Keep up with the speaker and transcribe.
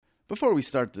Before we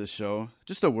start this show,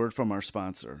 just a word from our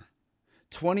sponsor,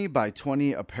 20 by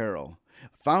 20 Apparel.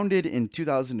 Founded in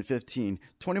 2015,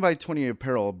 20 by 20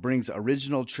 Apparel brings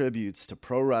original tributes to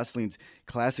pro wrestling's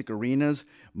classic arenas,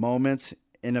 moments,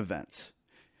 and events.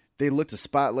 They look to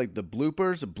spotlight the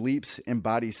bloopers, bleeps, and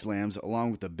body slams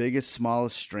along with the biggest,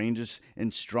 smallest, strangest,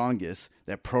 and strongest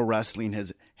that pro wrestling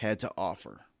has had to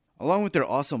offer. Along with their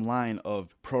awesome line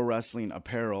of pro wrestling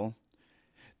apparel,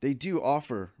 they do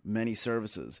offer many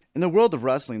services. In the world of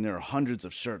wrestling, there are hundreds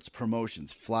of shirts,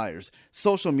 promotions, flyers,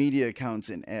 social media accounts,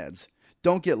 and ads.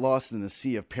 Don't get lost in the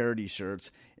sea of parody shirts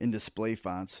and display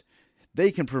fonts. They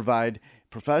can provide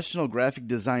professional graphic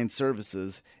design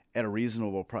services at a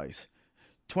reasonable price.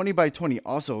 20 by 20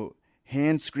 also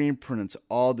hand screen prints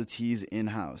all the tees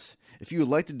in-house. If you would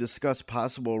like to discuss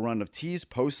possible run of tees,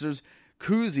 posters,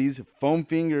 koozies, foam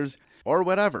fingers, or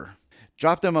whatever,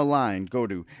 drop them a line. Go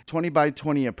to 20 by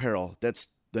 20 Apparel. That's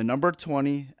the number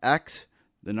 20x,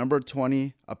 the number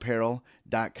 20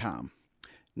 apparel.com.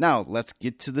 Now, let's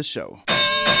get to the show.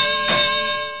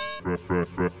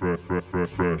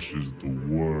 Fresh is the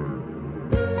word.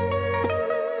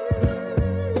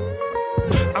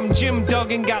 I'm Jim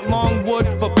Duggan, got long wood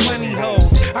for plenty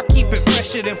hoes. I keep it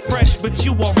fresher than fresh, but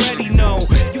you already know.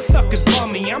 You suckers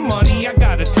bummy, I'm money, I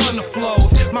got a ton of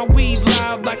flows. My weed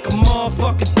loud like a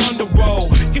motherfucking thunder roll.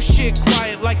 Your shit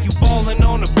quiet like you ballin'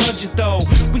 on a budget though.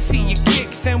 We see your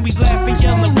kicks and we laugh and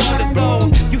yellin' what are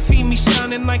those. You see me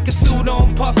shining like a suit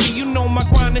on puffy. You know my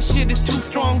grindin' shit is too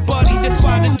strong, buddy. That's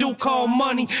why the dude call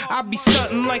money. I be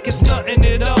stuntin' like it's nothing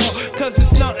at all. Cause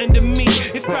it's nothing to me,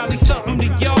 it's probably something to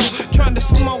y'all. Trying to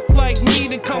smoke like me,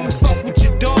 then come and fuck with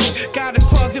your dog. Got a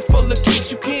closet full of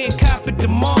kicks, you can't cop it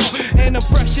tomorrow. And I'm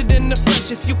fresher than the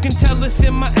freshest, you can tell it's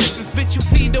in my essence. Bitch, you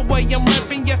see the way I'm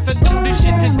rapping, yes I do this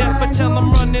shit to death. I tell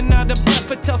I'm running out of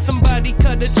breath, I tell somebody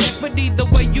cut a check. But either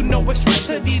way you know it's fresh,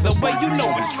 and either way you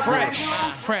know it's fresh.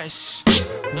 Fresh,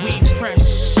 we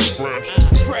fresh. Fresh,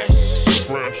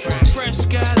 fresh,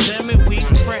 goddammit, we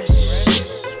fresh.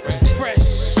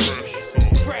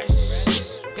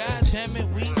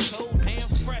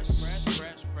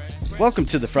 Welcome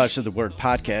to the Fresh is the Word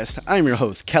podcast. I'm your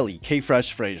host, Kelly K.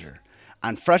 Fresh Frazier.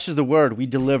 On Fresh is the Word, we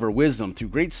deliver wisdom through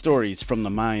great stories from the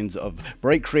minds of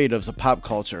bright creatives of pop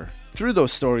culture. Through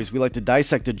those stories, we like to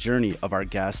dissect the journey of our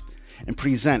guest and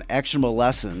present actionable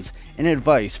lessons and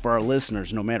advice for our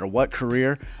listeners no matter what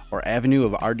career or avenue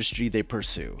of artistry they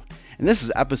pursue. And this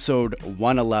is episode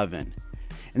 111.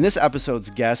 And this episode's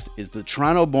guest is the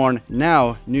Toronto-born,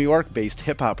 now New York-based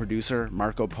hip-hop producer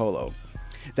Marco Polo.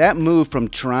 That move from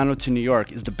Toronto to New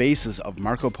York is the basis of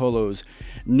Marco Polo's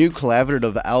new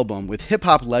collaborative album with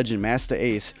hip-hop legend Masta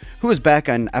Ace, who is back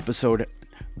on episode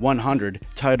 100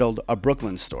 titled A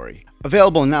Brooklyn Story,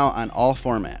 available now on all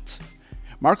formats.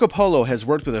 Marco Polo has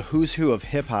worked with a who's who of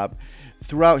hip-hop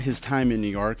throughout his time in New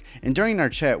York, and during our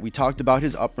chat we talked about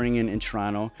his upbringing in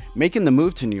Toronto, making the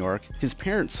move to New York, his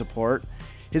parents' support,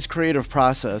 his creative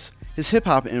process, his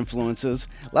hip-hop influences,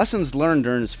 lessons learned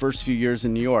during his first few years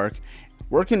in New York,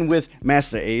 working with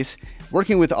Masta Ace,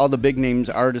 working with all the big names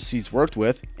artists he's worked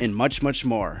with, and much, much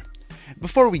more.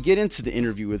 Before we get into the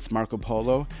interview with Marco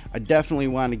Polo, I definitely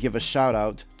want to give a shout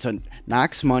out to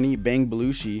Knox Money, Bang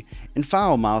Belushi, and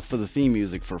Foul Mouth for the theme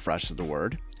music for Fresh is the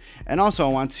Word. And also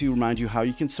I want to remind you how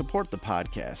you can support the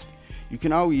podcast. You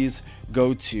can always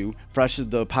go to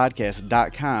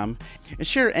freshasthepodcast.com and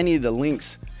share any of the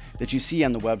links that you see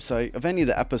on the website of any of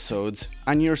the episodes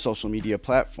on your social media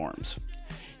platforms.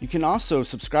 You can also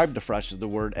subscribe to Fresh is the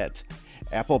Word at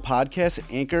Apple Podcasts,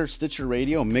 Anchor, Stitcher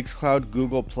Radio, Mixcloud,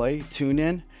 Google Play,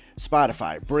 TuneIn,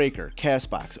 Spotify, Breaker,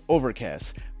 CastBox,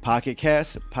 Overcast, Pocket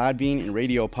Cast, Podbean, and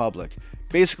Radio Public.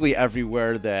 Basically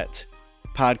everywhere that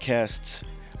podcasts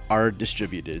are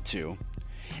distributed to.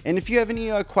 And if you have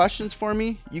any questions for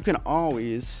me, you can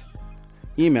always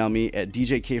email me at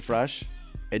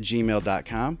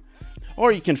djkfresh@gmail.com,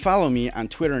 or you can follow me on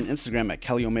Twitter and Instagram at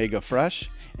KellyOmegaFresh,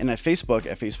 and at Facebook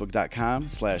at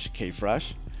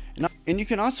facebook.com/kfresh. And you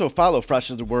can also follow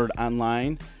Fresh is the Word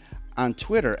online on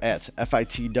Twitter at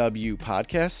FITW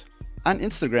Podcast, on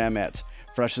Instagram at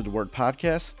Fresh is the Word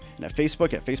Podcast, and at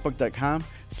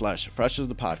facebook.com/Fresh is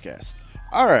the Podcast.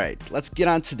 All right, let's get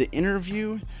on to the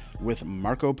interview with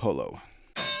Marco Polo.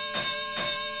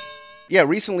 Yeah,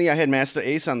 recently I had Masta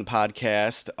Ace on the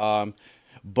podcast,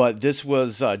 but this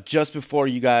was just before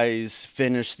you guys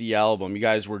finished the album. You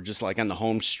guys were just like on the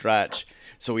home stretch,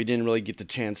 so we didn't really get the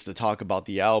chance to talk about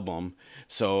the album.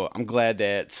 So I'm glad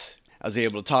that I was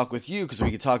able to talk with you because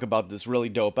we could talk about this really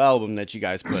dope album that you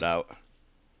guys put out.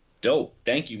 Dope.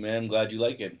 Thank you, man. I'm glad you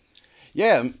like it.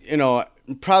 Yeah,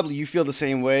 probably you feel the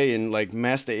same way. And like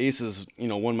Master Ace is,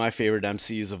 one of my favorite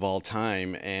MCs of all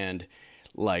time. And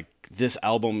like this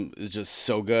album is just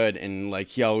so good. And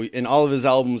like, and all of his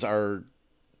albums are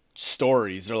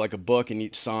stories. They're like a book, and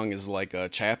each song is like a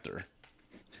chapter.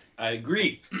 I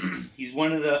agree. He's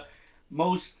one of the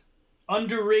most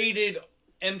underrated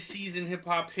MCs in hip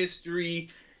hop history.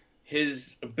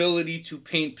 His ability to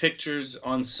paint pictures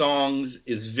on songs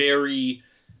is very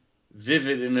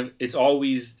vivid, and it's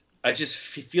always. I just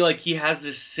feel like he has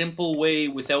this simple way,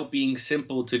 without being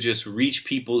simple, to just reach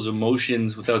people's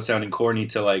emotions without sounding corny.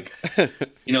 To like,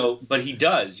 but he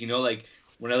does. Like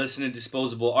when I listen to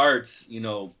Disposable Arts,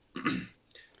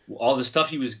 all the stuff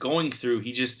he was going through,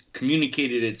 he just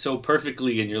communicated it so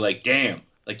perfectly, and you're like, damn,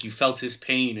 like you felt his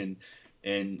pain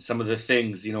and some of the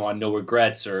things, on No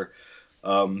Regrets or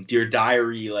Dear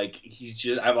Diary. Like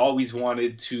I've always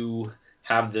wanted to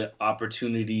have the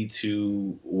opportunity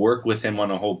to work with him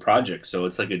on a whole project, so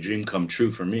it's like a dream come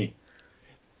true for me.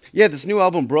 Yeah, this new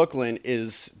album, Brooklyn,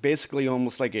 is basically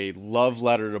almost like a love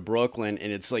letter to Brooklyn,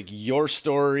 and it's like your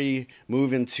story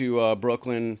moving to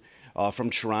Brooklyn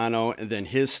from Toronto, and then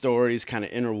his story is kind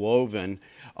of interwoven.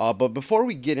 But before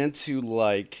we get into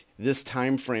like this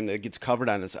time frame that gets covered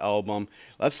on this album,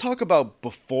 let's talk about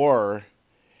before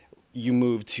you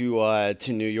moved to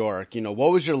New York.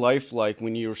 What was your life like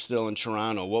when you were still in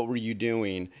Toronto? What were you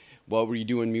doing? What were you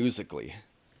doing musically?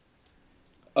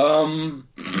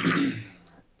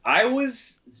 I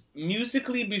was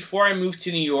musically, before I moved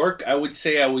to New York, I would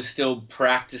say I was still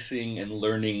practicing and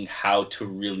learning how to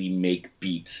really make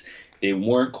beats. They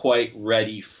weren't quite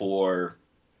ready for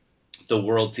the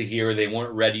world to hear. They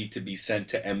weren't ready to be sent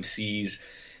to MCs.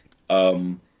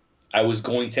 I was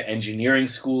going to engineering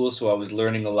school, so I was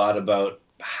learning a lot about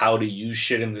how to use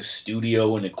shit in the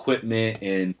studio and equipment,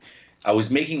 and I was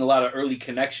making a lot of early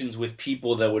connections with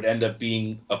people that would end up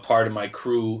being a part of my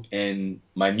crew and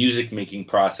my music making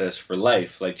process for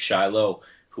life, like Shiloh,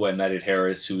 who I met at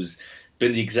Harris, who's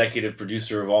been the executive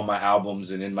producer of all my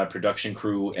albums and in my production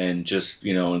crew, and just,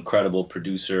 incredible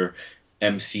producer,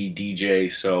 MC,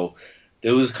 DJ. So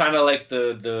it was kind of like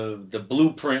the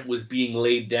blueprint was being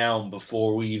laid down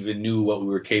before we even knew what we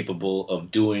were capable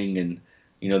of doing. And,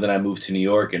 then I moved to New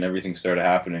York and everything started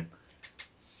happening.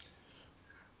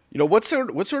 What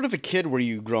sort of a kid were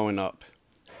you growing up?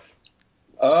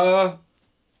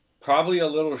 Probably a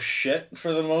little shit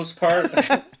for the most part.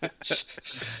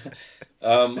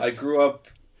 I grew up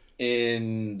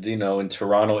in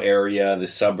Toronto area, the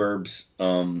suburbs,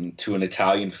 to an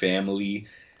Italian family.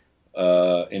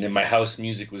 And in my house,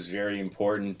 music was very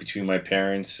important between my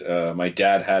parents. My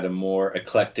dad had a more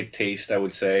eclectic taste, I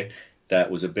would say. That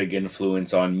was a big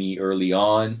influence on me early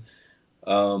on.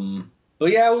 But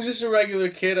yeah, I was just a regular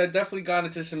kid. I definitely got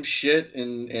into some shit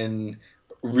and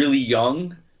really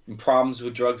young, and problems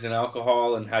with drugs and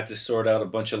alcohol, and had to sort out a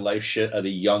bunch of life shit at a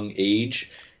young age.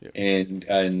 Yep.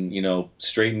 And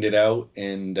straightened it out,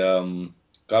 and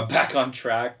got back on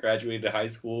track, graduated high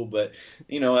school. But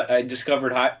I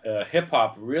discovered hip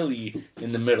hop really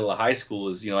in the middle of high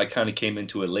school. I kind of came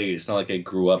into it late. It's not like I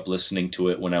grew up listening to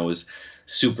it when I was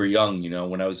super young.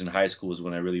 When I was in high school is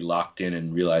when I really locked in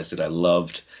and realized that I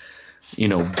loved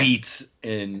beats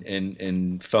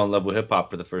and fell in love with hip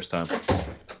hop for the first time.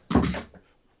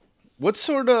 What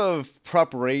sort of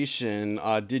preparation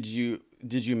did you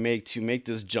make to make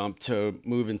this jump to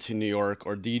move into New York,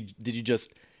 or did you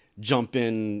just jump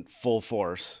in full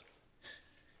force?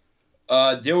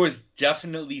 There was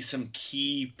definitely some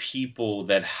key people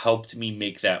that helped me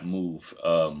make that move.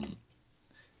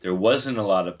 There wasn't a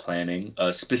lot of planning.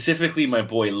 Specifically, my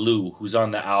boy Lou, who's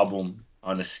on the album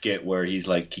on a skit where he's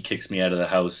like, he kicks me out of the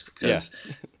house because,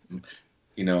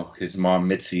 his mom,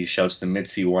 Mitzi, shouts to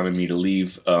Mitzi, wanted me to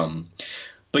leave.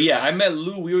 But yeah, I met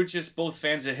Lou. We were just both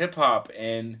fans of hip hop.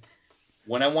 And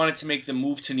when I wanted to make the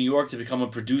move to New York to become a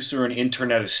producer and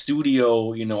intern at a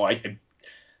studio,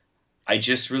 I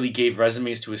just really gave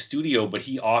resumes to a studio, but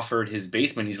he offered his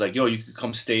basement. He's like, yo, you could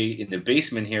come stay in the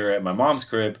basement here at my mom's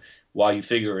crib while you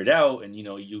figure it out. And,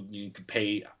 you could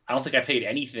pay, I don't think I paid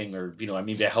anything, or,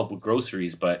 maybe I helped with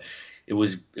groceries, but it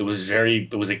was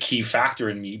a key factor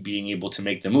in me being able to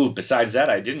make the move. Besides that,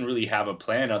 I didn't really have a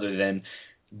plan other than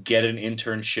get an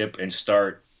internship and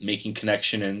start making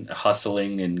connection and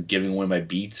hustling and giving away my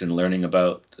beats and learning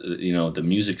about, the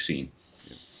music scene.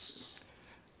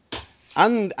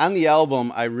 On the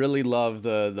album, I really love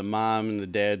the mom and the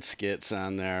dad skits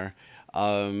on there.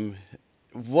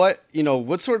 What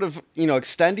sort of,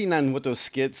 extending on what those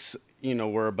skits,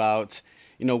 were about,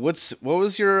 what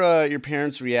was your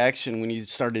parents' reaction when you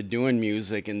started doing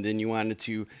music and then you wanted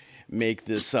to make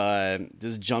this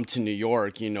jump to New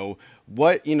York.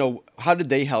 How did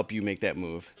they help you make that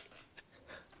move?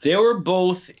 They were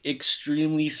both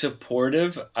extremely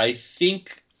supportive. I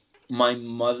think my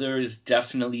mother is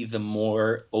definitely the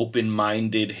more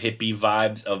open-minded hippie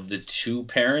vibes of the two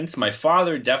parents. My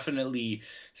father definitely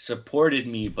supported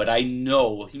me, but I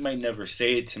know he might never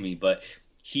say it to me, but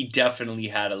he definitely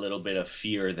had a little bit of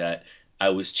fear that I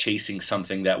was chasing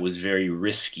something that was very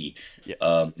risky.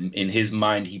 Yeah. In his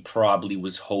mind, he probably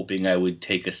was hoping I would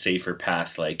take a safer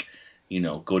path, like,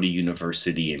 go to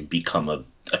university and become a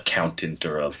accountant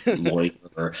or a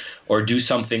lawyer or do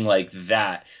something like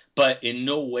that. But in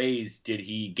no ways did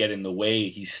he get in the way.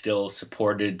 He still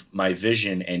supported my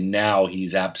vision, and now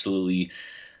he's absolutely,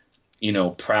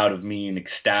 proud of me and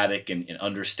ecstatic and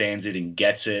understands it and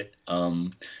gets it.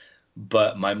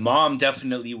 But my mom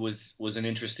definitely was an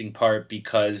interesting part,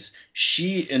 because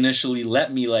she initially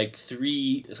let me like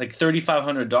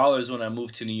 $3,500 when I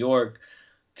moved to New York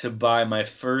to buy my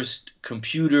first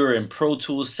computer and Pro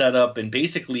Tools setup, and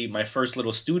basically my first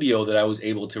little studio that I was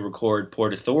able to record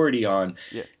Port Authority on.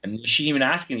 Yeah. And she didn't even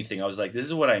ask anything. I was like, this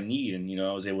is what I need. And,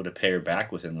 I was able to pay her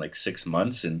back within like 6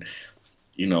 months. And,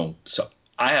 so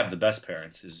I have the best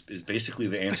parents is basically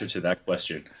the answer to that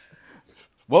question.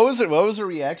 What was the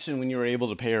reaction when you were able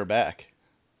to pay her back?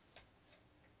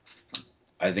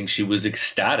 I think she was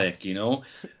ecstatic,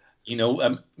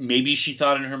 maybe she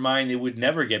thought in her mind they would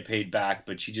never get paid back,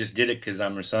 but she just did it because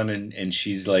I'm her son and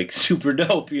she's like super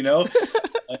dope,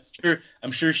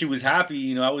 I'm sure she was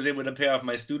happy. I was able to pay off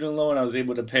my student loan. I was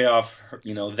able to pay off,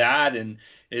 that, and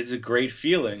it's a great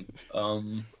feeling.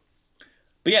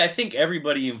 But yeah, I think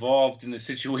everybody involved in the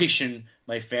situation,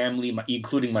 my family,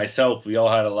 including myself, we all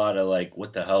had a lot of like,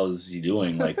 what the hell is he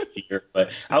doing? Like, fear.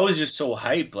 But I was just so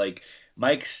hyped. Like,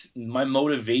 my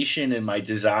motivation and my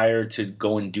desire to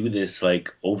go and do this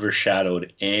like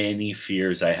overshadowed any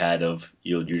fears I had of,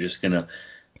 you're just gonna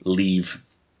leave,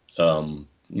 you're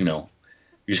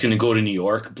just gonna go to New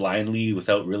York blindly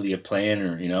without really a plan,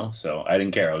 or So I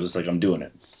didn't care. I was just like, I'm doing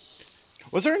it.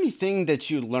 Was there anything that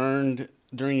you learned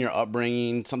during your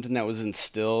upbringing, something that was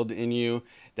instilled in you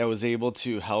that was able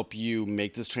to help you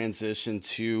make this transition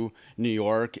to New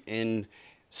York and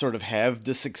sort of have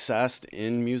the success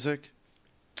in music?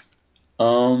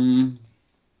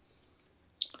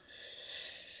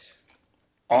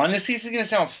 Honestly, this is gonna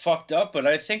sound fucked up, but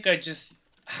I think I just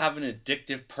have an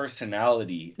addictive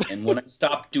personality, and when I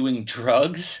stopped doing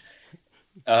drugs,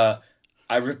 I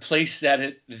replaced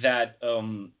that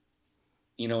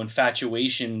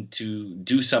infatuation to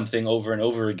do something over and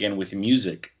over again with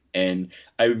music. And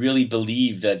I really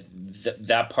believe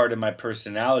that part of my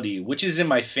personality, which is in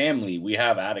my family, we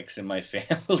have addicts in my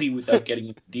family without getting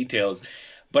into details,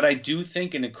 but I do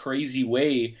think in a crazy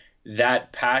way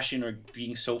that passion or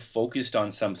being so focused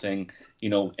on something,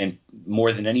 and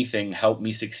more than anything, helped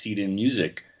me succeed in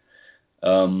music.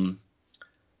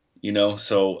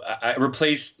 So I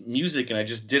replaced music and I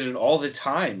just did it all the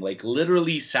time, like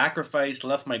literally sacrificed,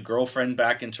 left my girlfriend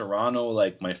back in Toronto,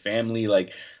 like my family,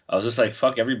 like I was just like,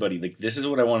 fuck everybody. Like, this is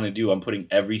what I want to do. I'm putting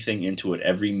everything into it.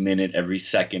 Every minute, every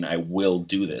second, I will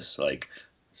do this. Like,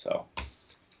 so.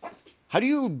 How do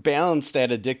you balance that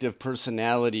addictive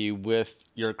personality with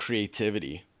your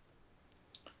creativity?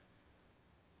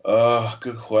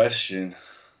 Good question.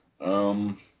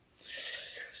 I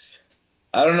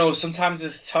don't know. Sometimes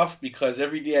it's tough because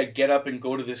every day I get up and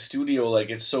go to the studio, like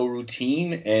it's so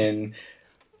routine,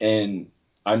 and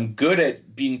I'm good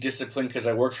at being disciplined because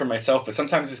I work for myself, but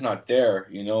sometimes it's not there,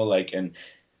 and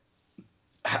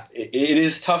it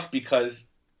is tough because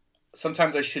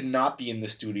sometimes I should not be in the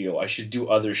studio. I should do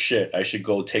other shit. I should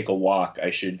go take a walk. I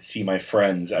should see my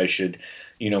friends. I should,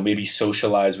 maybe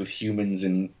socialize with humans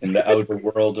in the outer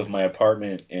world of my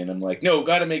apartment. And I'm like, no,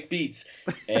 gotta make beats.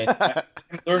 And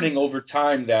I'm learning over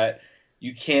time that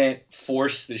you can't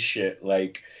force this shit.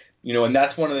 Like, and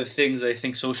that's one of the things I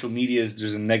think social media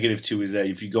there's a negative to, is that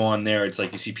if you go on there, it's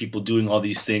like you see people doing all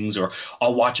these things, or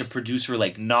I'll watch a producer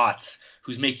like Knots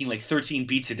who's making like 13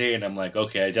 beats a day, and I'm like,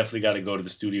 okay, I definitely got to go to the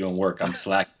studio and work. I'm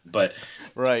slack, but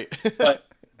right.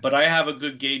 but I have a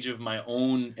good gauge of my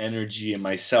own energy and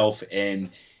myself, and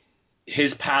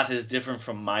his path is different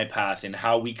from my path, and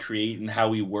how we create and how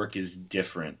we work is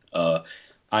different.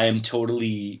 I am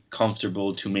totally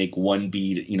comfortable to make one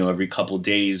beat, every couple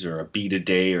days, or a beat a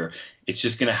day, or it's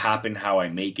just going to happen how I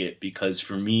make it, because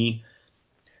for me,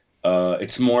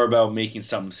 it's more about making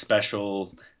something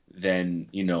special than,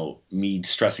 me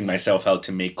stressing myself out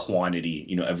to make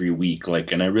quantity, every week.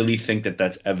 Like, and I really think that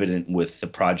that's evident with the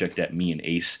project that me and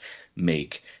Ace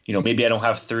make. Maybe I don't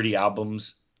have 30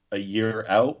 albums a year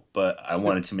out, but I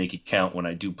wanted to make it count when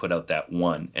I do put out that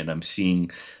one. And I'm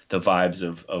seeing the vibes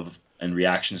of and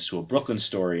reactions to A Brooklyn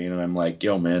Story, and I'm like,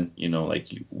 yo, man, you know, like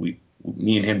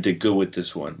me and him did good with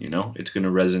this one. You know, it's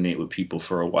gonna resonate with people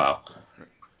for a while.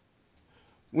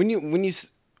 When you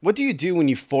what do you do when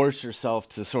you force yourself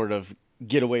to sort of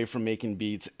get away from making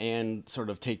beats and sort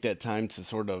of take that time to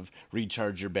sort of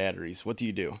recharge your batteries? What do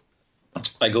you do?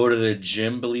 I go to the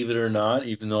gym, believe it or not,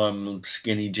 even though I'm a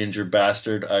skinny ginger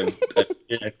bastard. I've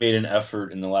made an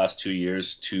effort in the last 2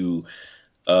 years to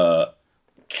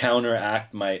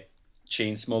counteract my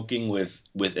chain smoking with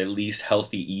at least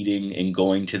healthy eating and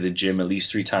going to the gym at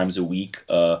least 3 times a week.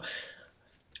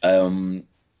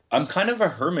 I'm kind of a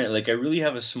hermit. Like, I really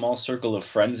have a small circle of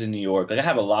friends in New York. Like, I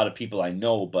have a lot of people I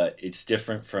know, but it's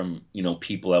different from, you know,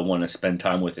 people I want to spend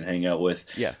time with and hang out with.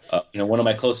 Yeah. You know, one of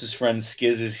my closest friends,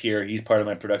 Skiz, is here. He's part of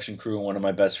my production crew and one of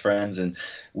my best friends, and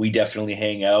we definitely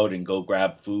hang out and go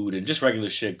grab food and just regular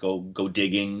shit, go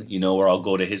digging, you know, or I'll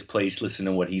go to his place, listen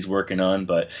to what he's working on.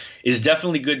 But it's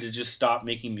definitely good to just stop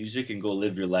making music and go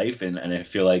live your life, and I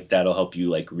feel like that'll help you,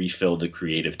 like, refill the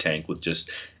creative tank with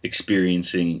just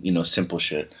experiencing, you know, simple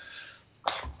shit.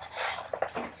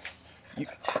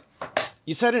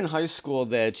 You said in high school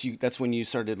that that's when you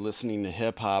started listening to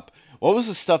hip hop. What was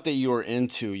the stuff that you were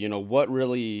into? You know, what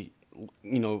really,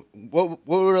 you know, what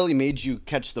really made you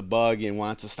catch the bug and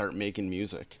want to start making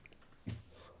music?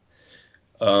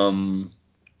 I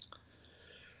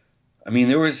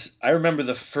mean, I remember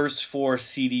the first 4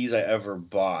 CDs I ever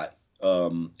bought,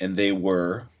 and they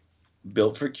were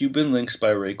Built for Cuban Links by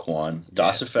Raekwon,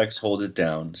 Das Effects Hold It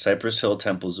Down, Cypress Hill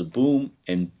Temples of Boom,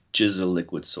 and GZA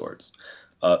Liquid Swords.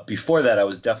 Before that, I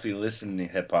was definitely listening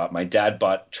to hip hop. My dad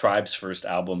bought Tribe's first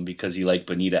album because he liked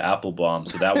Bonita Applebum,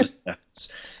 so that was,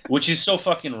 which is so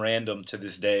fucking random to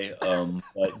this day.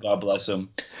 But God bless him.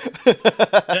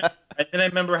 And then I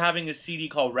remember having a CD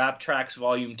called Rap Tracks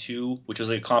Volume 2, which was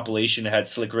like a compilation. It had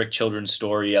Slick Rick Children's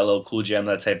Story, LL Cool J, I'm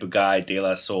That Type of Guy, De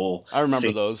La Soul. I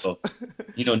remember those.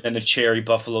 You know, Nena Cherry,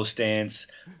 Buffalo Stance,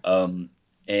 and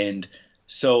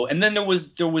then there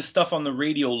was stuff on the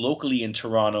radio locally in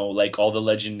Toronto, like all the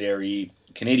legendary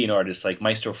Canadian artists like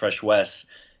Maestro Fresh West,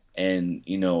 and,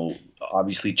 you know,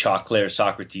 obviously Chalk Claire,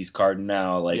 Socrates,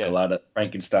 Cardinal, like a lot of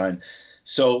Frankenstein.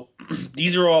 So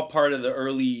these are all part of the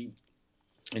early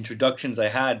introductions I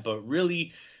had, but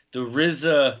really the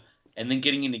RZA and then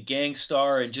getting into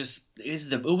Gangstar and just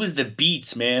it was the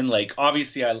beats, man. Like,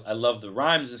 obviously I love the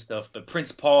rhymes and stuff, but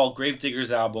Prince Paul,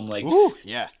 Gravediggers album, like, ooh,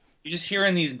 yeah, you're just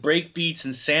hearing these break beats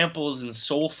and samples and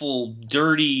soulful,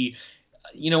 dirty,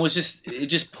 you know, it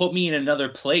just put me in another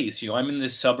place. You know, I'm in the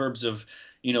suburbs of,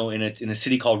 you know, in a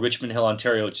city called Richmond Hill,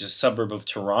 Ontario, which is a suburb of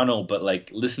Toronto, but like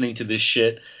listening to this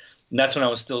shit, and that's when I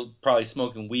was still probably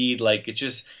smoking weed. Like,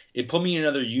 it put me in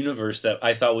another universe that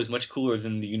I thought was much cooler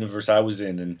than the universe I was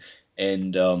in,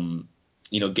 and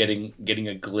you know, getting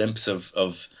a glimpse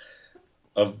of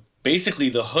basically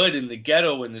the hood and the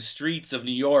ghetto and the streets of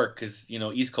New York, because, you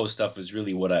know, East Coast stuff was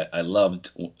really what I loved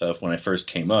when I first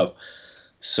came up.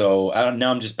 So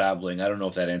now I'm just babbling. I don't know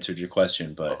if that answered your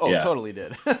question, but yeah, totally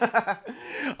did.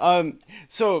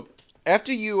 So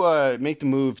after you make the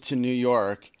move to New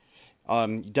York,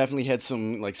 you definitely had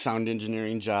some like sound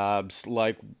engineering jobs.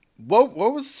 Like, what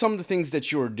was some of the things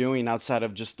that you were doing outside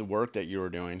of just the work that you were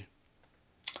doing?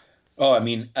 Oh, I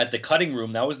mean, at the Cutting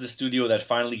Room, that was the studio that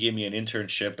finally gave me an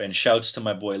internship. And shouts to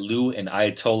my boy Lou and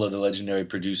Ayatollah, the legendary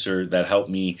producer that helped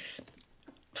me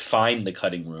find the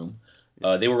Cutting Room.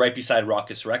 They were right beside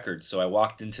Rawkus Records, so I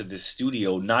walked into this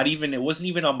studio. It wasn't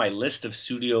even on my list of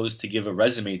studios to give a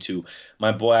resume to.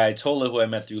 My boy Ayatollah, who I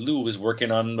met through Lou, was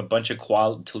working on a bunch of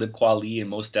Talib Kweli and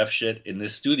Mos Def shit in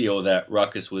this studio that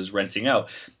Rawkus was renting out.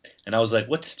 And I was like,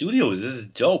 what studio is this? This is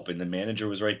dope. And the manager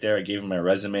was right there. I gave him my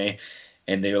resume.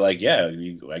 And they were like, yeah,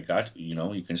 I got, you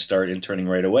know, you can start interning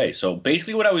right away. So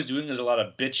basically what I was doing is a lot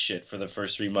of bitch shit for the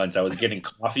first 3 months. I was getting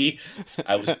coffee.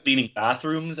 I was cleaning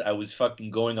bathrooms. I was fucking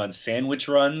going on sandwich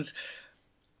runs.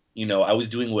 You know, I was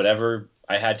doing whatever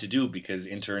I had to do, because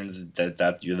interns,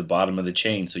 that you're the bottom of the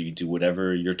chain. So you do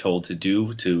whatever you're told to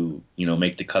do to, you know,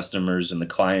 make the customers and the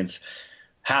clients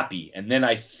happy. And then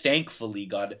I thankfully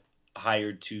got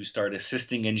hired to start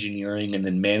assisting engineering and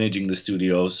then managing the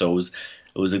studio. So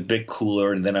it was a bit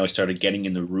cooler, and then I started getting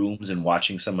in the rooms and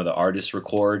watching some of the artists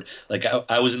record. Like,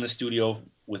 I was in the studio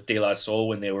with De La Soul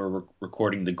when they were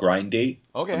recording The Grind Date.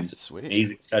 Okay, sweet.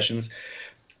 Amazing sessions.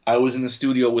 I was in the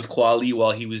studio with Kweli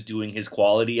while he was doing his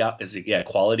quality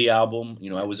album. You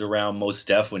know, I was around Mos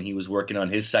Def when he was working on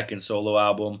his second solo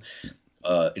album.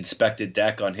 Inspected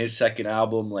Deck on his second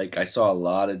album. Like, I saw a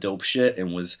lot of dope shit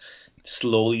and was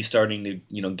slowly starting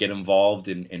to, get involved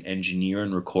and engineer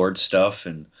and record stuff.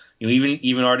 And,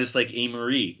 even artists like A.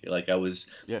 Marie, like I was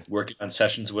Yeah. working on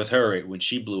sessions with her when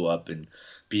she blew up, and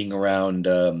being around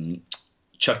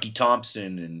Chucky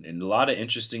Thompson and a lot of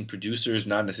interesting producers,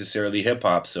 not necessarily hip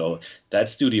hop. So that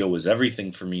studio was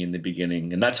everything for me in the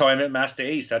beginning. And that's how I met Master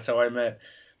Ace. That's how I met,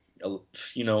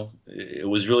 it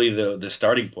was really the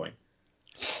starting point.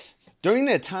 During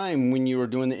that time when you were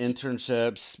doing the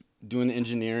internships, doing the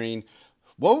engineering,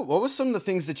 what was some of the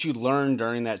things that you learned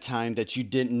during that time that you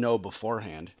didn't know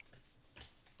beforehand?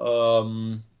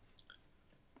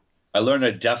 I learned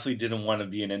I definitely didn't want to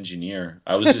be an engineer.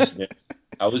 I was just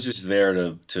I was just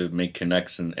there to make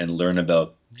connects and learn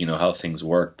about, how things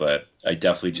work. But I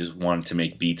definitely just wanted to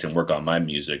make beats and work on my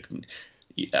music.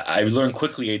 I learned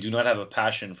quickly I do not have a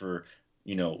passion for,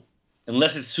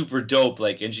 unless it's super dope.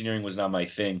 Like, engineering was not my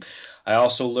thing. I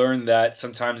also learned that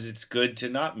sometimes it's good to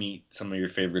not meet some of your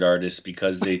favorite artists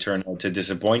because they turn out to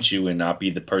disappoint you and not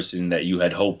be the person that you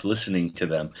had hoped listening to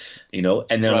them, And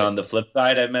then Right. on the flip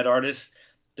side, I've met artists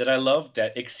that I loved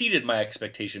that exceeded my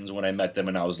expectations when I met them,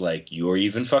 and I was like, you're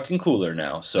even fucking cooler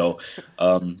now. So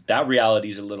that reality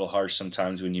is a little harsh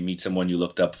sometimes when you meet someone you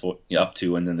looked up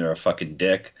to and then they're a fucking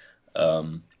dick.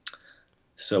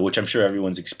 So, which I'm sure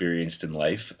everyone's experienced in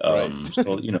life. Right.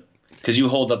 So, because you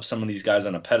hold up some of these guys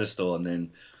on a pedestal, and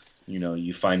then,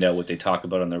 you find out what they talk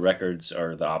about on their records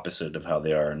are the opposite of how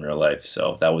they are in real life.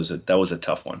 So that was a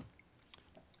tough one.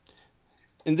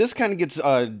 And this kind of gets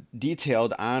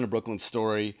detailed on a Brooklyn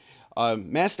Story.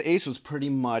 Master Ace was pretty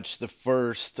much the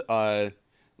first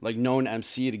known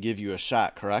MC to give you a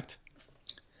shot, correct?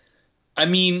 I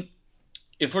mean,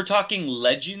 if we're talking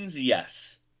legends,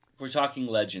 yes. We're talking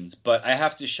legends, but I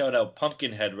have to shout out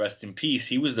Pumpkinhead, rest in peace.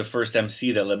 He was the first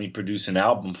MC that let me produce an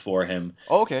album for him.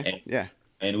 Oh, okay. Yeah.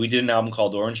 And we did an album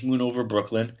called Orange Moon Over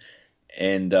Brooklyn.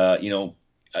 And,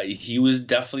 he was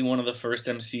definitely one of the first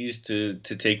MCs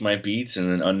to take my beats,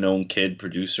 and an unknown kid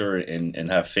producer,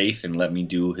 and have faith and let me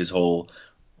do his whole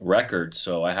record.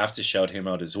 So I have to shout him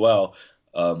out as well.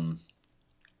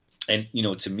 And,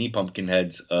 to me,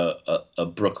 Pumpkinhead's a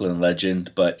Brooklyn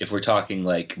legend. But if we're talking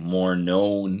like more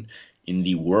known in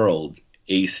the world,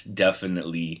 Ace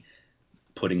definitely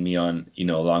putting me on,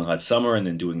 Long Hot Summer and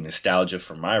then doing Nostalgia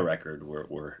for my record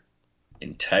were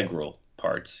integral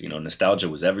parts. Nostalgia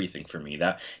was everything for me.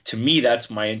 To me, that's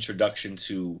my introduction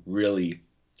to really,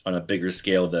 on a bigger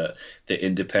scale, the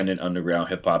independent underground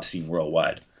hip hop scene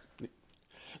worldwide.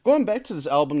 Going back to this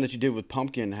album that you did with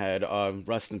Pumpkinhead,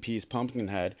 rest in peace,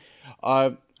 Pumpkinhead.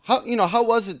 How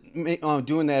was it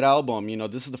doing that album?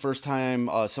 This is the first time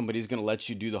somebody's gonna let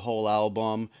you do the whole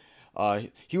album.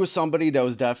 He was somebody that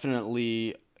was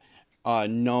definitely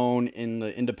known in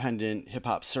the independent hip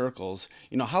hop circles.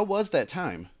 How was that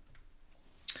time?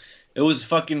 It was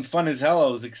fucking fun as hell. I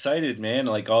was excited, man.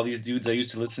 Like, all these dudes I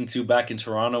used to listen to back in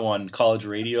Toronto on college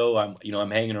radio,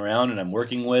 I'm hanging around and I'm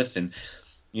working with, and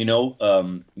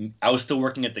I was still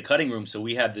working at the cutting room, so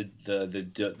we had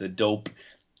the dope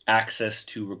access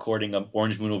to recording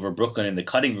Orange Moon Over Brooklyn in the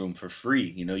cutting room for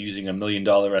free, using $1 million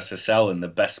SSL and the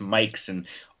best mics, and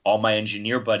all my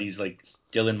engineer buddies like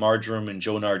Dylan Marjoram and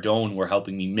Joe Nardone were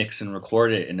helping me mix and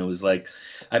record it. And it was like,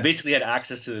 I basically had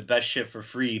access to the best shit for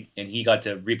free, and he got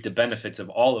to reap the benefits of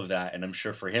all of that. And I'm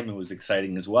sure for him it was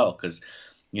exciting as well, because,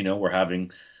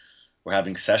 we're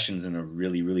having sessions in a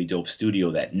really, really dope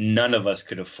studio that none of us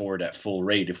could afford at full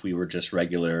rate if we were just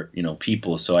regular,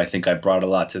 people. So I think I brought a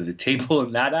lot to the table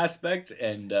in that aspect.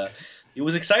 And it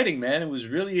was exciting, man. It was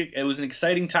an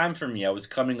exciting time for me. I was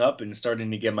coming up and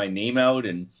starting to get my name out.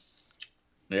 And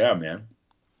yeah, man,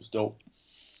 it was dope.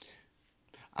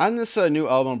 On this new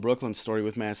album, Brooklyn Story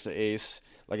with Master Ace,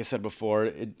 like I said before,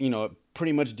 it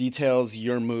pretty much details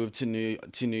your move to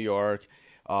New York.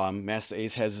 Master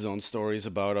Ace has his own stories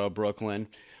about Brooklyn.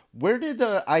 Where did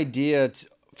the idea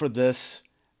for this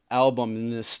album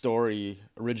and this story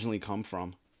originally come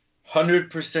from?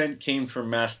 100% came from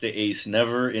Master Ace.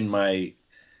 Never in my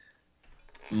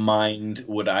mind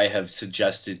would I have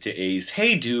suggested to Ace,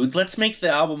 hey, dude, let's make the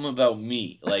album about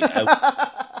me. Like,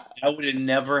 that would have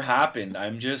never happened.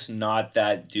 I'm just not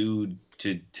that dude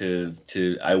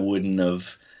to I wouldn't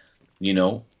have,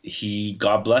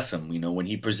 God bless him. When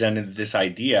he presented this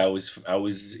idea, I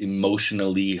was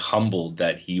emotionally humbled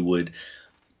that he would,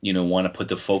 want to put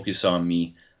the focus on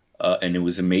me, and it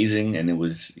was amazing. And it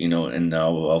was, and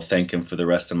I'll thank him for the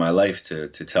rest of my life to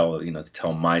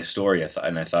tell my story. I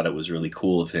thought it was really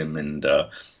cool of him, and it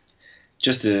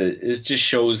just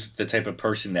shows the type of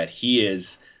person that he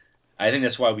is. I think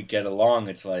that's why we get along.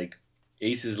 It's like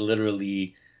Ace is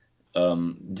literally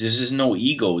There's just no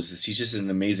egos. He's just an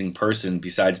amazing person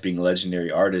besides being a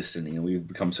legendary artist, and we've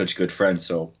become such good friends.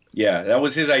 So yeah, that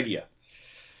was his idea.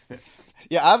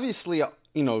 Yeah, obviously,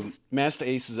 Masta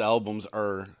Ace's albums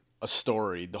are a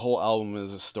story. The whole album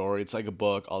is a story. It's like a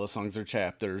book. All the songs are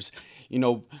chapters.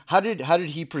 How did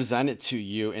he present it to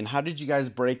you, and how did you guys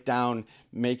break down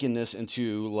making this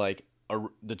into like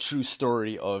the true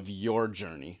story of your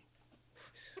journey?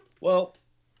 Well,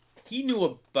 he knew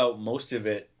about most of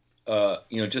it,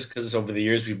 just because over the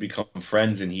years we've become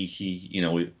friends, and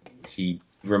he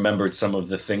remembered some of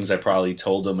the things I probably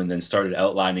told him, and then started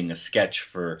outlining a sketch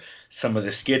for some of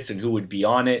the skits and who would be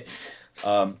on it.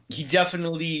 He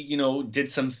definitely, did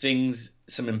some things,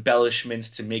 some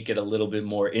embellishments to make it a little bit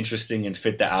more interesting and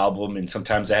fit the album. And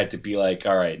sometimes I had to be like,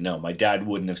 all right, no, my dad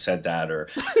wouldn't have said that, or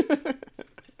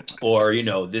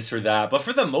this or that. But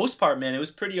for the most part, man, it was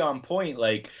pretty on point.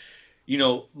 Like,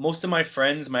 most of my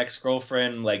friends, my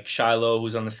ex-girlfriend, like Shiloh,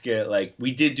 who's on the skit, like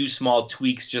we did do small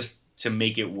tweaks just to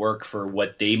make it work for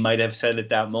what they might have said at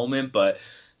that moment. But,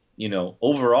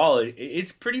 overall,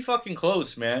 it's pretty fucking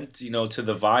close, man, to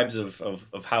the vibes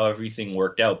of how everything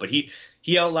worked out. But he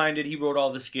outlined it. He wrote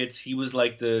all the skits. He was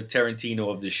like the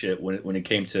Tarantino of the shit when it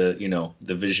came to,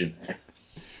 the vision.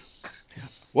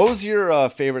 What was your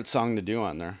favorite song to do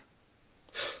on there?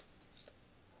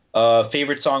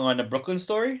 Favorite song on the Brooklyn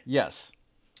Story? Yes.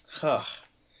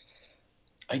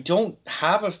 I don't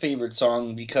have a favorite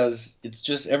song because it's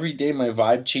just every day my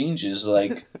vibe changes.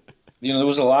 Like, there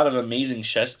was a lot of amazing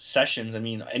sessions. I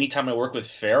mean, anytime I work with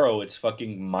Pharaoh, it's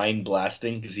fucking mind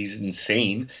blasting because he's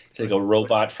insane. He's like a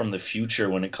robot from the future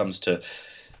when it comes to,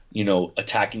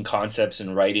 attacking concepts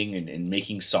and writing and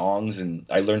making songs. And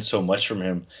I learned so much from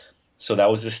him. So that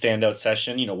was a standout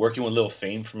session. Working with Lil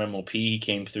Fame from MOP, he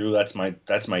came through. That's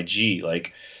my G.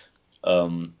 Like,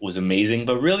 was amazing.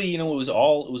 But really, it was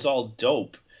all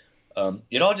dope.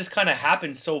 It all just kind of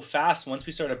happened so fast. Once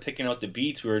we started picking out the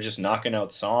beats, we were just knocking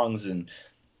out songs, and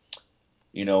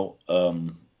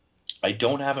I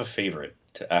don't have a favorite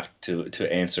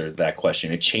to answer that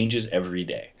question. It changes every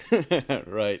day.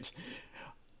 Right.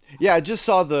 Yeah, I just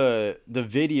saw the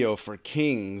video for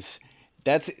Kings.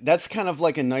 That's kind of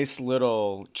like a nice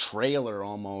little trailer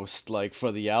almost, like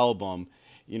for the album.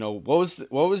 What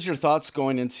was your thoughts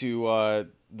going into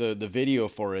the video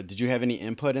for it? Did you have any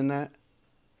input in that?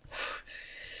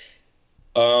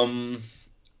 I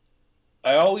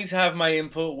always have my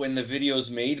input when the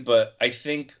video's made, but I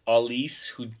think Elise,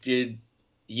 who did,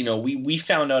 we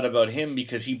found out about him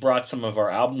because he brought some of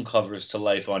our album covers to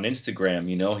life on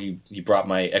Instagram. He brought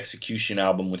my Execution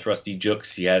album with Rusty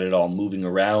Jooks. He had it all moving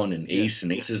around, and Ace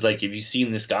is like, have you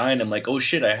seen this guy? And I'm like, oh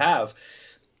shit, I have.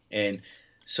 And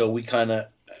so we kind of,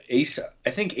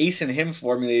 I think Ace and him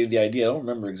formulated the idea. I don't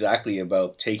remember exactly,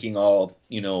 about taking all,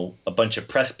 a bunch of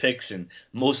press pics and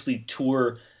mostly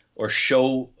tour or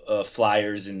show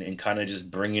flyers and kind of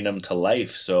just bringing them to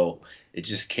life. So it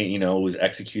just came, it was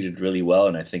executed really well,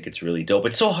 and I think it's really dope.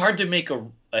 It's so hard to make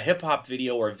a hip hop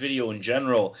video or a video in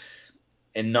general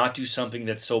and not do something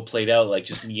that's so played out, like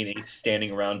just me and Ace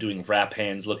standing around doing rap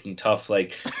hands looking tough.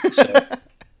 Like,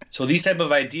 so these type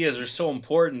of ideas are so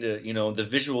important to, the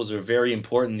visuals are very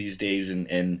important these days.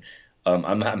 And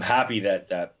I'm happy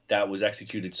that was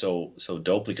executed so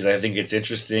dopely, because I think it's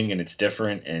interesting and it's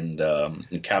different, and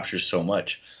it captures so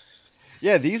much.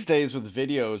 Yeah, these days with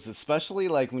videos, especially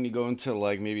like when you go into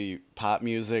like maybe pop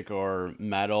music or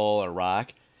metal or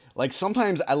rock, like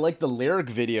sometimes I like the lyric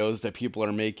videos that people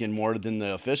are making more than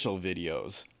the official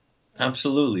videos.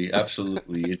 Absolutely.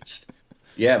 It's,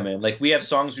 yeah, man. Like, we have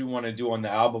songs we want to do on the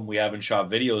album we haven't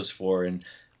shot videos for, and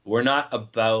we're not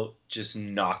about just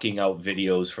knocking out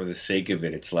videos for the sake of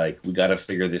it. It's like, we got to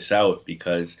figure this out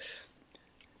because,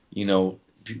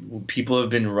 people have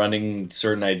been running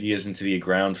certain ideas into the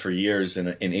ground for years.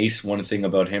 And Ace, one thing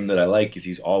about him that I like is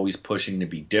he's always pushing to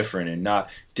be different, and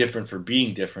not different for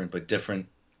being different, but different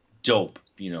dope,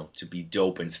 to be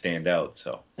dope and stand out.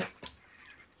 So.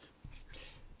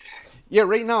 Yeah,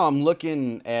 right now I'm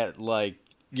looking at like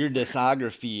your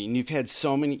discography, and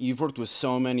you've worked with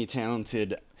so many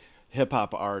talented hip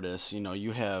hop artists.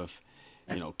 You have,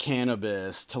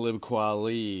 Cannabis, Talib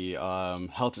Kweli,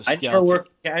 Helter Skelter.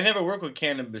 I never work with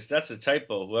Cannabis. That's a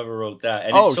typo. Whoever wrote that.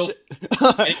 And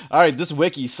all right, this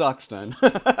wiki sucks then.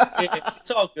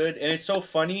 It's all good, and it's so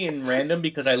funny and random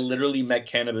because I literally met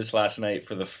Cannabis last night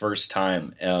for the first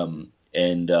time. So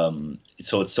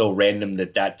it's so random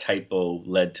that typo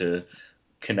led to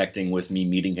connecting with me,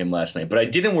 meeting him last night. But I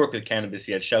didn't work with Cannabis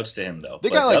yet. Shouts to him, though. They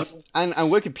got on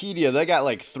Wikipedia, they got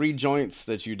like 3 joints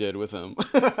that you did with him.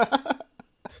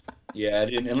 Yeah,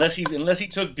 unless he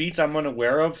took beats I'm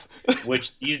unaware of,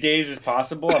 which these days is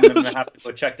possible. I'm gonna have to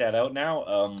go check that out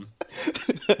now.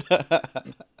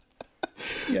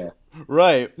 Yeah.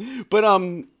 Right.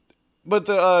 But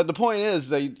the point is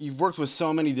that you've worked with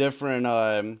so many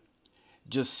different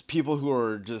just people who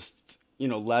are just,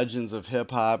 legends of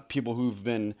hip hop, people who've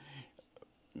been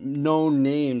known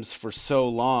names for so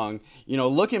long.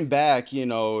 Looking back,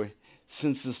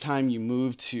 since this time you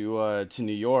moved to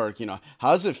New York,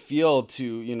 how does it feel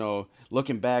to,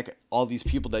 looking back, all these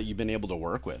people that you've been able to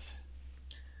work with?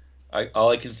 All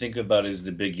I can think about is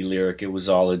the Biggie lyric. It was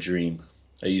all a dream.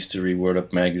 I used to read Word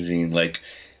Up magazine. Like,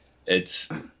 it's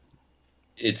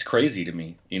it's crazy to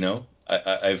me.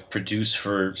 I've produced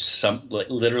for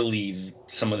literally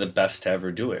some of the best to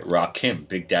ever do it. Rakim,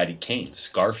 Big Daddy Kane,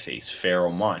 Scarface,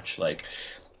 Pharoah Monch. Like,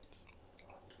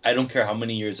 I don't care how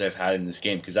many years I've had in this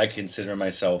game, because I consider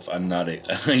myself, I'm not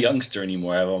a youngster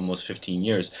anymore. I have almost 15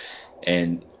 years,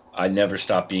 and I never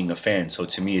stopped being a fan. So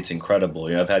to me, it's incredible.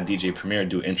 I've had DJ Premier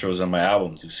do intros on my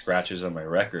album, do scratches on my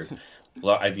record.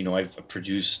 I've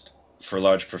produced for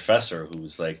Large Professor,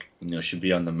 who's like, should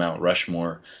be on the Mount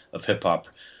Rushmore of hip hop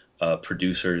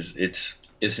producers.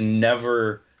 It's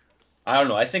never. I don't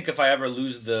know. I think if I ever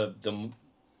lose the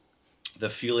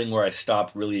feeling where I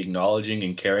stop really acknowledging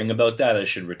and caring about that, I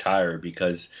should retire,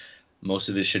 because most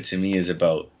of this shit to me is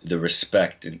about the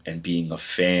respect and being a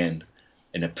fan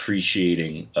and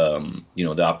appreciating,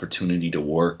 the opportunity to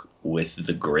work with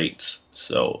the greats.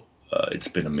 So it's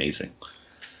been amazing.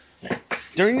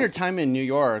 During your time in New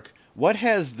York, what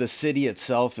has the city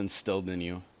itself instilled in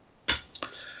you?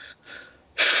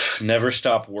 Never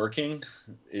stop working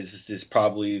is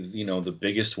probably, the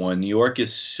biggest one. New York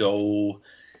doesn't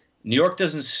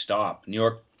stop. New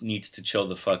York needs to chill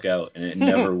the fuck out, and it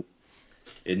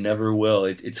never will.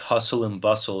 It's hustle and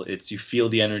bustle. You feel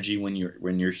the energy when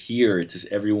you're here. It's just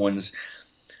everyone's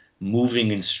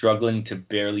moving and struggling to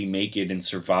barely make it and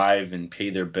survive and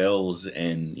pay their bills.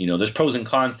 And there's pros and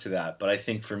cons to that. But I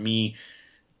think for me,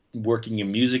 working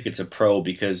in music, it's a pro,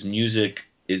 because music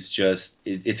is just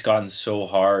it's gotten so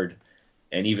hard,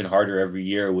 and even harder every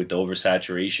year with the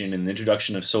oversaturation and the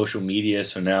introduction of social media.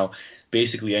 So now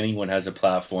basically anyone has a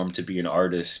platform to be an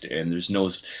artist, and there's no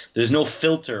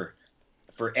filter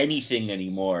for anything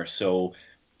anymore. So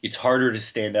it's harder to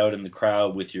stand out in the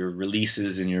crowd with your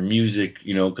releases and your music,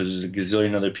 because there's a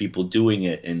gazillion other people doing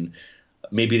it, and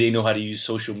maybe they know how to use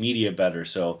social media better.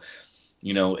 So,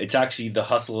 it's actually the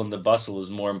hustle and the bustle is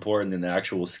more important than the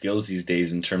actual skills these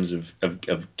days in terms of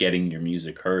getting your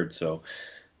music heard. So,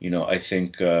 I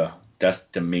think that's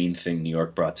the main thing New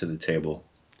York brought to the table.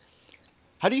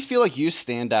 How do you feel like you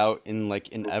stand out in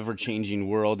like an ever-changing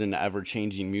world, in an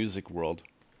ever-changing music world?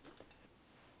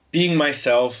 Being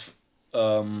myself,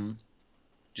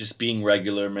 just being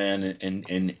regular, man,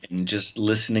 and just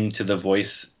listening to the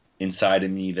voice inside of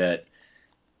me that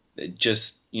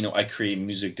just, I create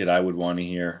music that I would want to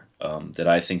hear, that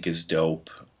I think is dope.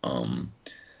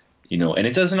 And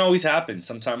it doesn't always happen.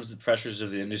 Sometimes the pressures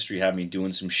of the industry have me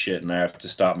doing some shit, and I have to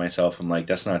stop myself. I'm like,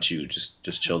 that's not you.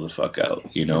 Just chill the fuck out,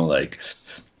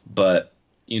 but,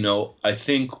 I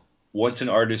think once an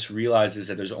artist realizes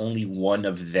that there's only one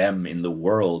of them in the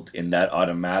world, and that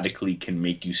automatically can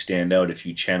make you stand out if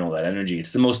you channel that energy.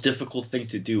 It's the most difficult thing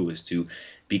to do, is to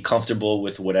be comfortable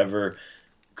with whatever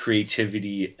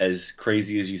creativity, as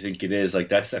crazy as you think it is.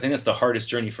 Like, I think that's the hardest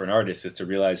journey for an artist, is to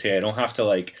realize, hey, I don't have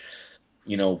to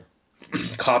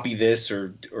copy this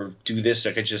or do this.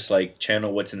 I could just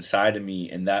channel what's inside of me,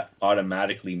 and that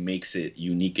automatically makes it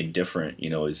unique and different,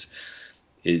 and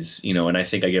I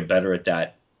think I get better at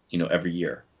that, every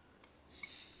year.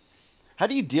 How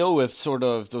do you deal with sort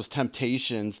of those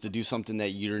temptations to do something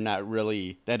that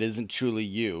that isn't truly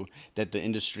you, that the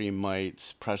industry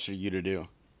might pressure you to do?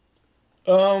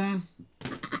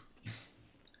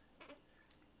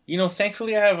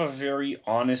 Thankfully I have a very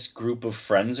honest group of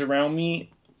friends around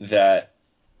me that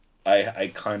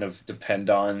I kind of depend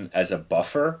on as a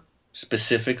buffer,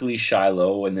 specifically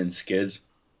Shiloh and then Skids,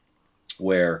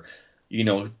 where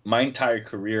my entire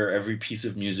career, every piece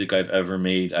of music I've ever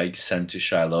made, I send to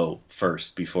Shiloh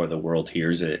first before the world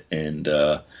hears it. And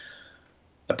I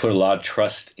put a lot of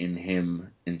trust in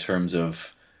him in terms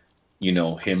of,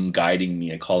 him guiding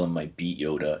me. I call him my beat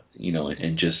Yoda,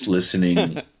 and just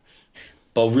listening.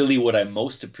 But really what I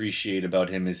most appreciate about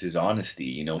him is his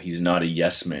honesty. He's not a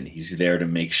yes man. He's there to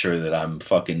make sure that I'm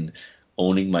fucking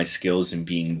owning my skills and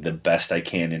being the best I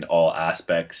can in all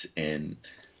aspects. And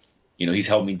he's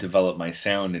helped me develop my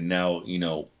sound, and now,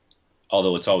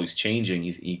 although it's always changing,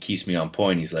 he keeps me on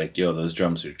point. He's like, yo, those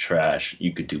drums are trash.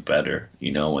 You could do better,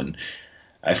 and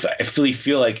I really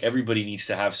feel like everybody needs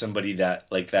to have somebody that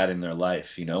like that in their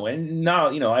life, you know. And now,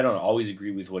 you know, I don't always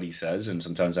agree with what he says, and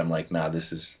sometimes I'm like, nah,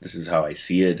 this is how I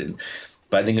see it. And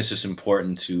but I think it's just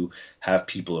important to have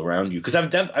people around you, because I've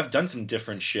done some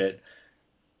different shit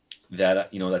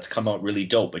that, you know, that's come out really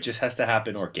dope. It just has to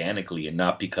happen organically and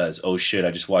not because, oh shit,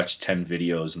 I just watched 10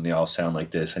 videos and they all sound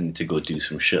like this, I need to go do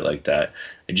some shit like that.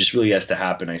 It just really has to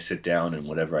happen. I sit down and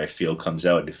whatever I feel comes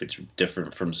out. If it's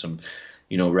different from some,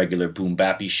 you know, regular boom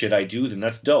bappy shit I do, then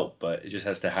that's dope. But it just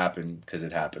has to happen because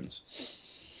it happens.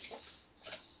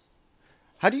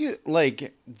 How do you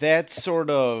like that sort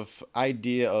of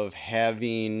idea of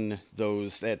having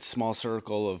that small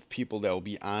circle of people that will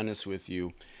be honest with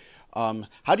you?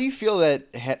 How do you feel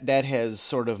that that has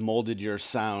sort of molded your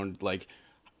sound? Like,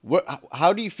 what?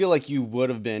 How do you feel like you would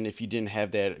have been if you didn't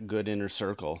have that good inner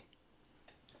circle?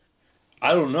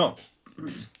 I don't know.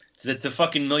 It's a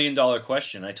fucking $1 million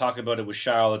question. I talk about it with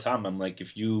Shy all the time. I'm like,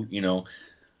 if you know,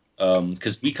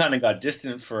 because we kind of got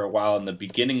distant for a while in the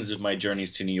beginnings of my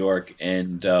journeys to New York,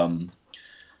 and I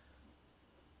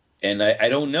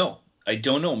don't know. I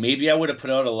don't know. Maybe I would have put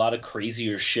out a lot of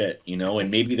crazier shit, you know, and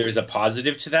maybe there's a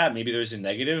positive to that. Maybe there's a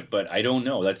negative, but I don't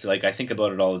know. That's like, I think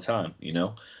about it all the time, you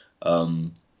know?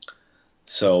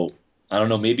 So I don't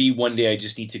know. Maybe one day I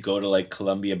just need to go to like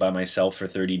Colombia by myself for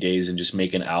 30 days and just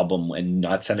make an album and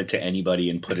not send it to anybody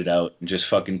and put it out and just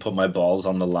fucking put my balls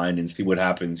on the line and see what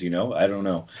happens, you know? I don't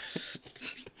know.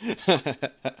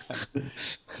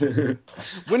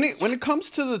 When it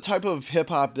comes to the type of hip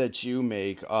hop that you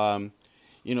make,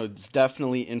 you know, it's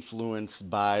definitely influenced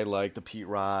by like the Pete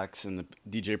Rocks and the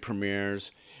DJ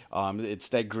Premiers. It's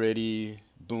that gritty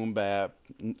boom bap,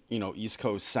 you know, East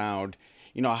Coast sound.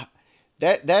 You know,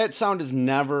 that sound has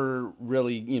never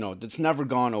really, you know, that's never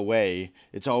gone away.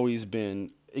 It's always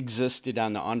been existed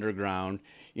on the underground.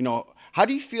 You know, how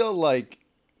do you feel like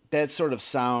that sort of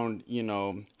sound, you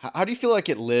know, how do you feel like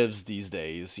it lives these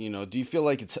days? You know, do you feel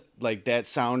like it's like that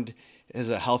sound is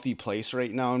a healthy place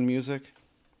right now in music?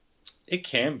 It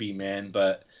can be, man,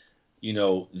 but you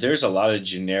know, there's a lot of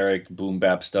generic boom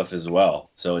bap stuff as well.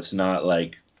 So it's not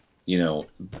like, you know,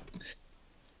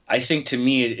 I think to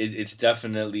me it's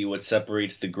definitely what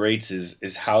separates the greats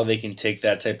is how they can take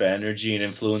that type of energy and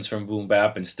influence from boom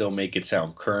bap and still make it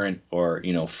sound current or,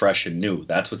 you know, fresh and new.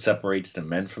 That's what separates the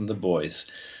men from the boys.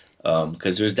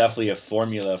 Because there's definitely a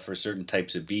formula for certain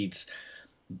types of beats,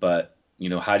 but you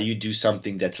know, how do you do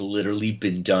something that's literally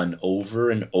been done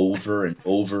over and over and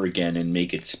over again and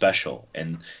make it special?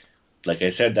 And like I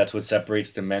said, that's what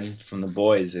separates the men from the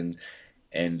boys, and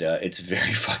it's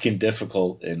very fucking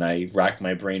difficult. And I rack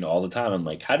my brain all the time. I'm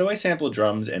like, how do I sample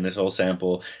drums and this whole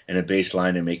sample and a bass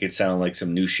line and make it sound like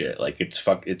some new shit? Like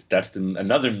that's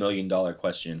another $1 million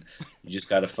question. You just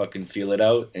gotta fucking feel it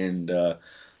out and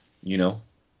you know,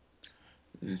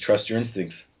 trust your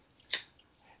instincts.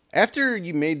 After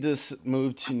you made this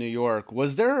move to New York,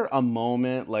 was there a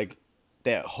moment like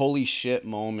that holy shit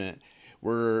moment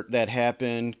where that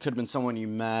happened? Could have been someone you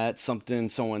met, something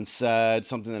someone said,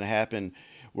 something that happened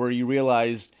where you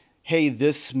realized, hey,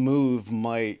 this move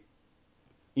might,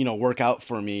 you know, work out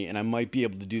for me and I might be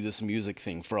able to do this music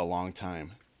thing for a long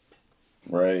time.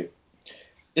 Right.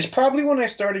 It's probably when I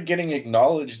started getting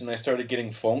acknowledged and I started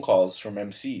getting phone calls from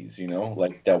MCs, you know,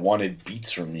 like that wanted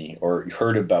beats from me or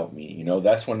heard about me, you know.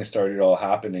 That's when it started all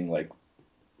happening. Like,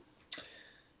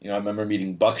 you know, I remember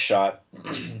meeting Buckshot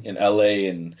in LA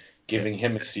and giving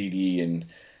him a CD, and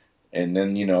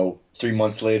then, you know, 3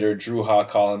 months later, Drew Ha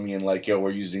calling me and like, yo,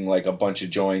 we're using like a bunch of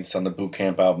joints on the Boot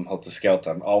Camp album, Helter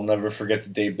Skelter. I'll never forget the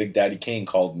day Big Daddy Kane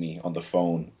called me on the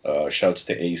phone. Shouts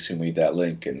to Ace who made that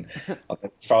link. And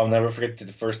I'll never forget the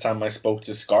first time I spoke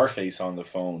to Scarface on the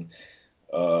phone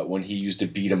when he used a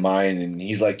beat of mine. And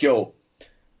he's like, yo,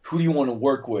 who do you want to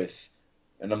work with?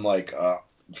 And I'm like,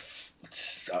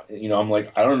 you know, I'm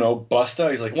like, I don't know,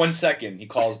 Busta? He's like, 1 second. He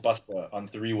calls Busta on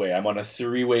three-way. I'm on a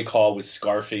three-way call with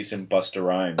Scarface and Busta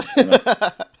Rhymes. You know?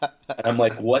 And I'm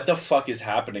like, what the fuck is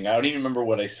happening? I don't even remember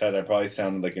what I said. I probably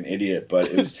sounded like an idiot, but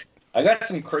it was. I got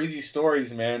some crazy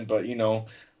stories, man. But, you know,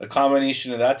 a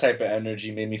combination of that type of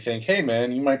energy made me think, hey,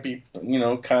 man, you might be, you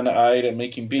know, kind of eyed at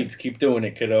making beats. Keep doing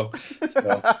it, kiddo.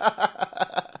 So.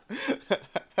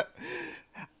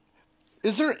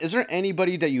 Is there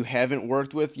anybody that you haven't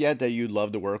worked with yet that you'd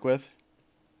love to work with?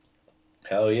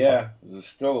 Hell yeah. There's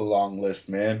still a long list,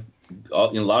 man. A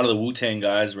lot of the Wu-Tang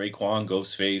guys, Raekwon,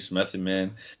 Ghostface, Method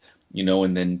Man, you know,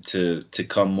 and then to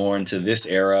come more into this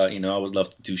era, you know, I would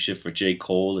love to do shit for J.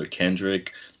 Cole or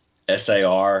Kendrick.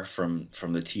 SIR from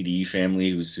the TDE family,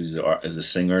 who's a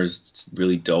singer, is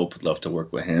really dope. Would love to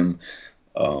work with him.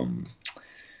 A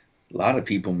lot of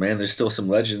people, man. There's still some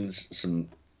legends, some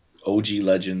OG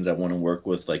legends I want to work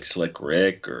with, like Slick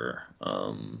Rick or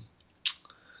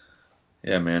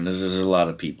yeah, man. There's a lot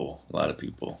of people, a lot of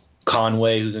people.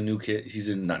 Conway, who's a new kid. He's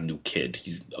a not new kid.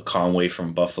 He's a Conway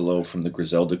from Buffalo, from the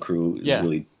Griselda crew. Is Yeah.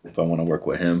 really if I want to work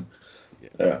with him.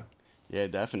 Yeah. Yeah,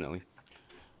 definitely.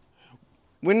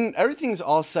 When everything's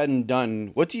all said and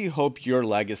done, what do you hope your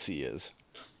legacy is?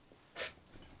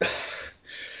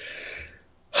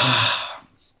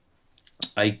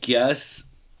 I guess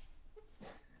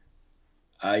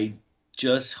I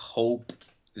just hope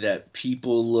that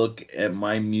people look at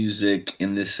my music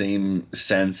in the same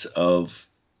sense of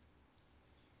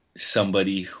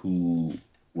somebody who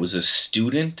was a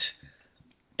student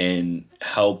and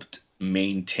helped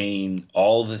maintain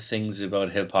all the things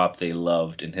about hip hop they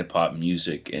loved in hip hop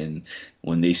music. And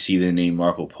when they see the name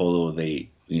Marco Polo, they,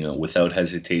 without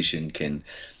hesitation can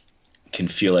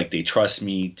feel like they trust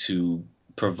me to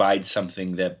provide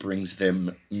something that brings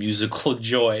them musical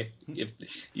joy. If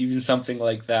even something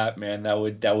like that, man, that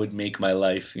would make my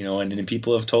life, and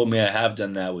people have told me I have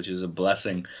done that, which is a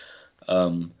blessing.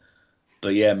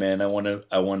 But yeah, man, I want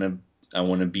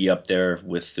to be up there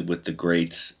with the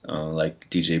greats, like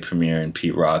DJ Premier and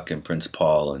Pete Rock and Prince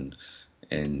Paul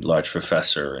and Large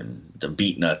Professor and the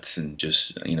Beatnuts, and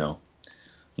just,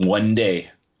 one day.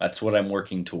 That's what I'm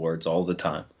working towards all the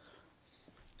time.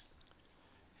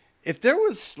 If there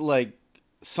was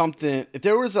if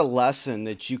there was a lesson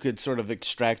that you could sort of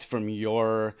extract from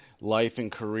your life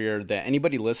and career that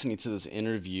anybody listening to this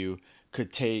interview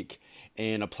could take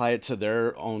and apply it to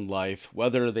their own life,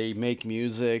 whether they make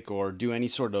music or do any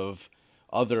sort of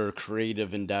other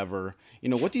creative endeavor,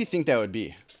 what do you think that would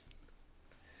be?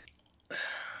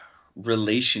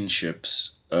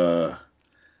 Relationships. I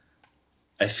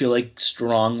feel like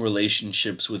strong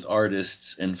relationships with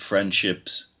artists and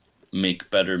friendships make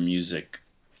better music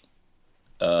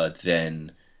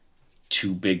than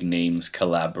two big names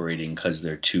collaborating because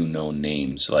they're two known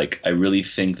names. Like, I really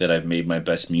think that I've made my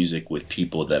best music with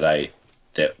people that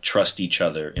trust each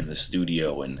other in the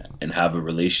studio and have a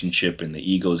relationship, and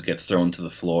the egos get thrown to the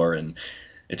floor, and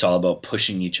it's all about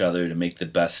pushing each other to make the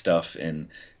best stuff and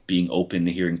being open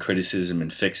to hearing criticism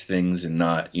and fix things, and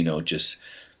not, just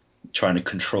trying to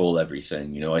control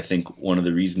everything. I think one of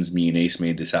the reasons me and Ace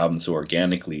made this album so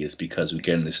organically is because we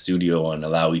get in the studio and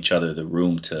allow each other the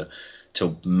room to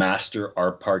master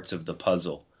our parts of the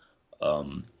puzzle.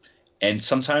 And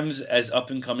sometimes as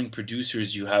up and coming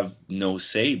producers, you have no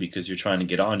say because you're trying to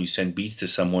get on. You send beats to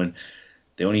someone,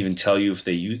 they don't even tell you if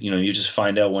they, you just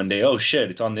find out one day, oh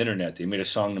shit, it's on the internet. They made a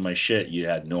song to my shit. You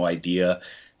had no idea.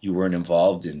 You weren't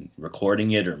involved in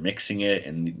recording it or mixing it.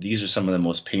 And these are some of the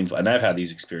most painful, and I've had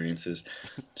these experiences.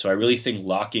 So I really think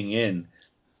locking in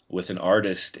with an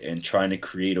artist and trying to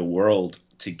create a world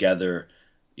together,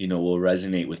 will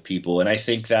resonate with people. And I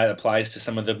think that applies to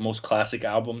some of the most classic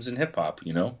albums in hip hop,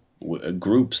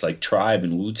 groups like Tribe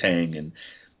and Wu-Tang, and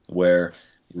where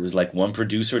it was like one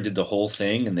producer did the whole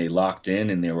thing and they locked in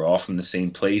and they were all from the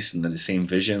same place and the same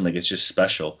vision. Like, it's just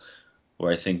special.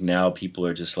 Where I think now people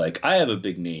are just like, I have a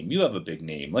big name, you have a big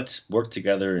name, let's work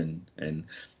together. And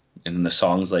the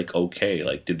songs, like, okay,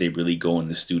 like, did they really go in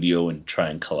the studio and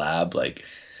try and collab? Like,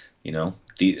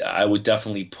 I would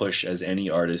definitely push as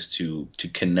any artist to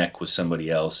connect with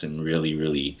somebody else and really,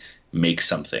 really make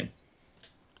something.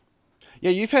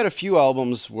 Yeah, you've had a few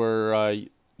albums where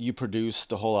you produced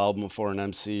the whole album for an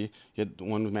MC. You had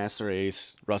one with Master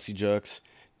Ace, Rusty Jux,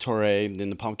 Torre, and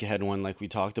then the Pumpkinhead one, like we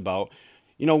talked about.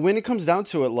 When it comes down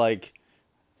to it, like,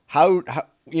 how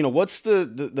what's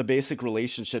the basic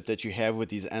relationship that you have with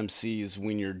these MCs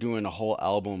when you're doing a whole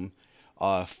album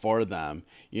for them?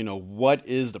 What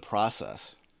is the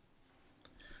process?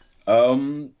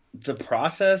 The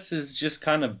process is just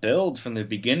kind of build from the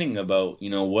beginning about,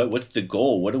 what's the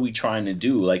goal? What are we trying to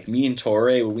do? Like, me and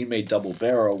Torre, when we made Double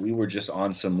Barrel, we were just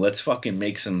on some, let's fucking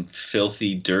make some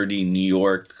filthy, dirty New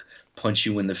York, punch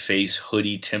you in the face,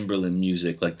 hoodie Timberland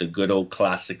music, like the good old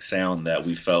classic sound that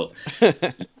we felt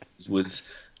was,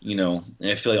 and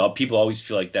I feel like people always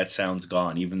feel like that sound's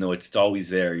gone, even though it's always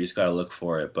there. You just got to look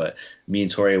for it. But me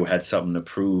and Torre had something to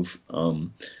prove.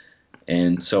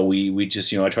 And so we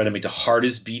just, I tried to make the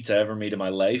hardest beats I ever made in my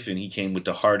life, and he came with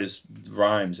the hardest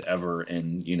rhymes ever.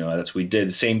 And, that's what we did.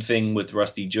 The same thing with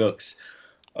Rusty Jux.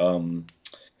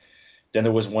 Then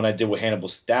there was one I did with Hannibal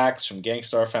Stax from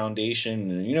Gangstar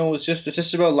Foundation, and it's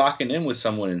just about locking in with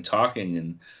someone and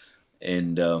talking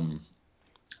and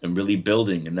really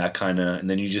building, and that kind of, and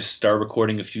then you just start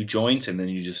recording a few joints, and then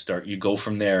you go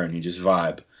from there, and you just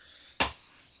vibe.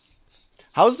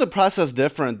 How's the process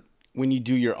different when you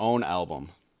do your own album?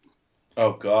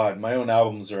 Oh God, my own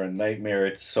albums are a nightmare.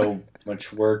 It's so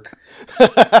much work.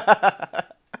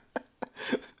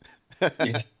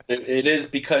 Yeah, it is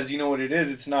because you know what it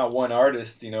is. It's not one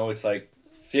artist. It's like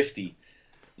 50.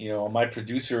 On my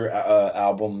producer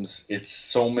albums, it's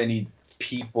so many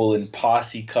people and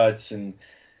posse cuts, and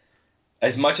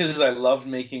as much as I love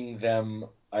making them,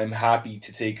 I'm happy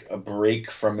to take a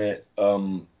break from it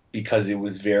because it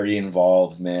was very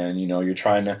involved, man. You're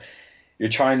trying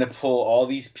to pull all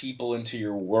these people into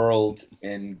your world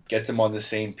and get them on the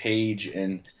same page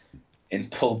and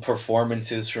pull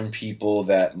performances from people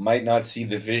that might not see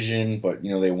the vision, but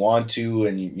they want to,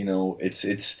 and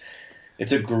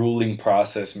it's a grueling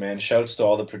process, man. Shouts to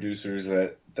all the producers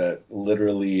that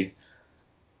literally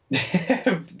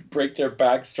break their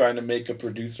backs trying to make a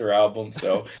producer album.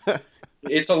 So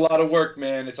it's a lot of work,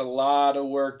 man. It's a lot of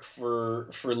work for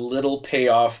little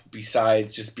payoff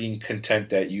besides just being content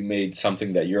that you made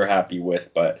something that you're happy with.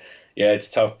 But yeah,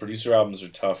 it's tough. Producer albums are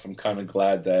tough. I'm kind of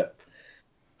glad that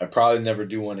I probably never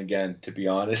do one again, to be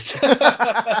honest.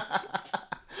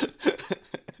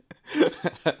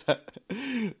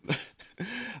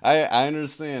 I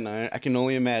understand. I can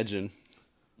only imagine.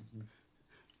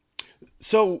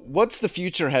 So, what's the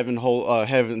future have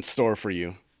in store for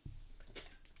you?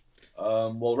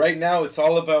 Well, right now it's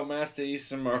all about Master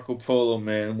Ace and Marco Polo,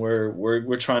 man.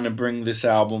 We're trying to bring this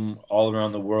album all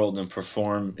around the world and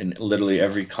perform in literally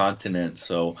every continent.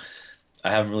 So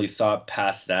I haven't really thought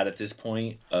past that at this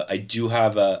point. I do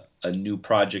have a new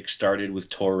project started with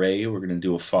Torre. We're going to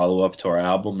do a follow-up to our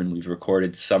album, and we've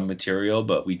recorded some material,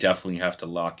 but we definitely have to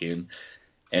lock in,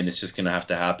 and it's just going to have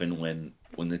to happen when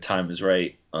the time is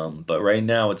right. But right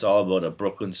now it's all about a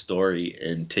Brooklyn story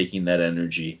and taking that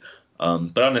energy.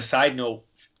 But on a side note,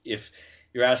 if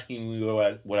you're asking me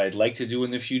what I'd like to do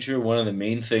in the future, one of the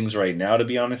main things right now, to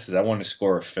be honest, is I want to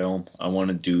score a film. I want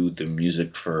to do the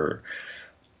music for...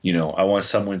 I want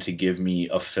someone to give me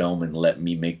a film and let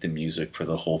me make the music for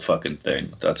the whole fucking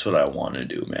thing. That's what I want to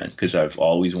do, man, because I've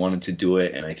always wanted to do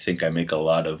it, and I think I make a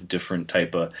lot of different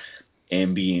type of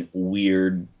ambient,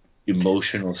 weird,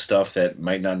 emotional stuff that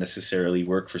might not necessarily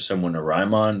work for someone to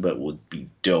rhyme on, but would be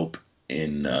dope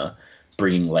in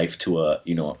bringing life to a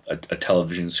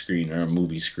television screen or a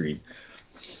movie screen.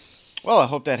 Well, I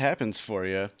hope that happens for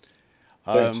you.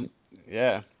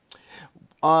 Yeah.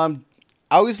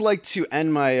 I always like to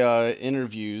end my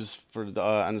interviews for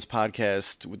on this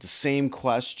podcast with the same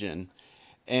question,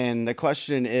 and the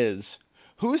question is,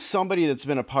 who is somebody that's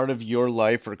been a part of your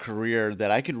life or career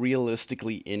that I could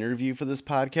realistically interview for this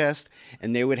podcast,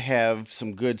 and they would have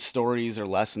some good stories or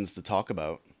lessons to talk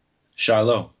about?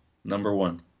 Shiloh, number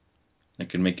one. I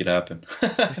can make it happen.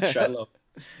 Shiloh.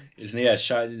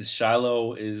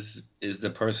 Shiloh is the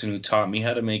person who taught me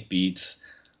how to make beats.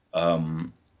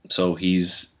 So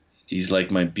he's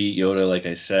like my beat Yoda, like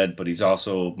I said, but he's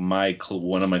also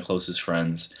one of my closest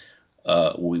friends.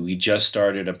 We just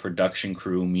started a production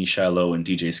crew, me, Shiloh, and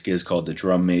DJ Skiz, called the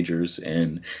Drum Majors,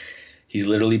 and he's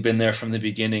literally been there from the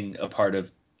beginning, a part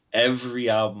of every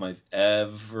album I've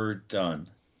ever done.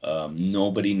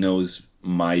 Nobody knows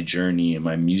my journey and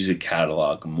my music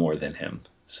catalog more than him.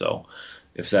 So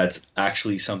if that's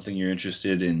actually something you're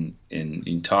interested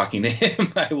in talking to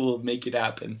him, I will make it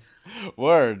happen.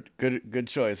 Word. Good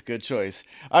choice. Good choice.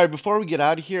 All right, before we get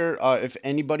out of here, if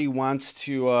anybody wants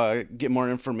to get more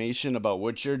information about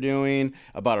what you're doing,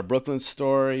 about a Brooklyn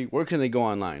story, where can they go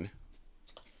online?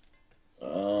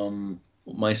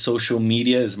 My social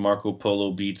media is Marco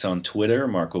Polo Beats on Twitter,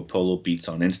 Marco Polo Beats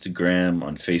on Instagram,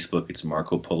 on Facebook it's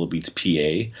Marco Polo Beats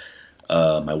PA.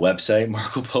 My website,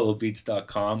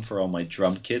 marcopolobeats.com, for all my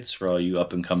drum kits for all you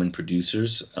up-and-coming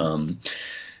producers.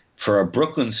 For a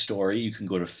Brooklyn story, you can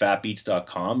go to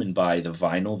fatbeats.com and buy the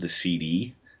vinyl, the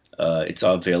CD. It's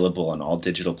available on all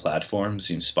digital platforms,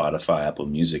 Spotify, Apple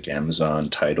Music, Amazon,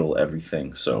 Tidal,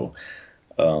 everything. So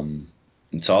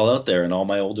it's all out there, and all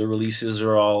my older releases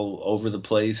are all over the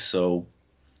place. So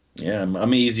yeah, I'm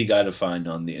an easy guy to find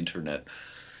on the internet.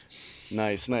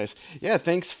 Nice. Yeah,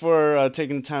 thanks for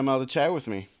taking the time out to chat with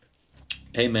me.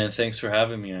 Hey, man, thanks for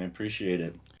having me. I appreciate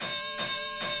it.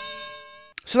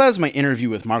 So that was my interview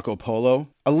with Marco Polo.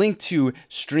 A link to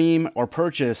stream or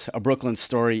purchase a Brooklyn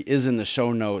story is in the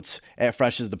show notes at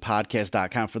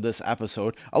freshasthepodcast.com for this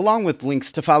episode, along with links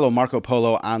to follow Marco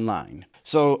Polo online.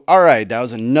 So, all right, that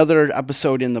was another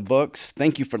episode in the books.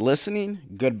 Thank you for listening.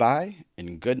 Goodbye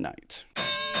and good night.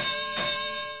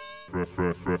 Fresh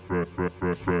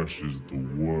is the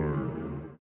word.